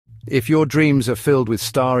If your dreams are filled with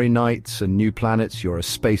starry nights and new planets, you're a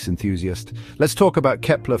space enthusiast. Let's talk about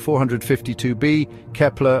Kepler-452b.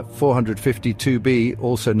 Kepler-452b,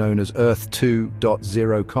 also known as Earth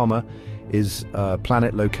 2.0, is a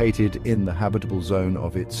planet located in the habitable zone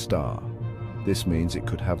of its star. This means it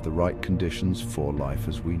could have the right conditions for life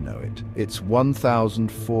as we know it. It's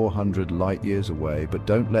 1,400 light-years away, but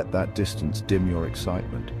don't let that distance dim your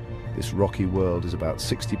excitement. This rocky world is about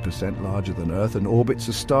 60% larger than Earth and orbits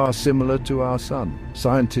a star similar to our Sun.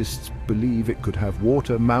 Scientists believe it could have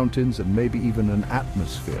water, mountains, and maybe even an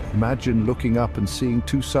atmosphere. Imagine looking up and seeing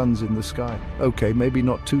two suns in the sky. Okay, maybe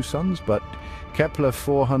not two suns, but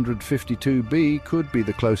Kepler-452b could be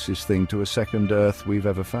the closest thing to a second Earth we've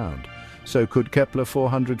ever found. So could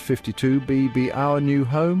Kepler-452b be our new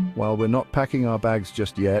home? While we're not packing our bags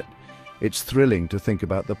just yet, it's thrilling to think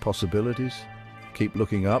about the possibilities. Keep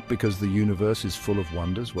looking up because the universe is full of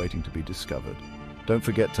wonders waiting to be discovered. Don't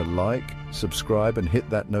forget to like, subscribe, and hit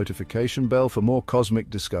that notification bell for more cosmic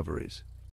discoveries.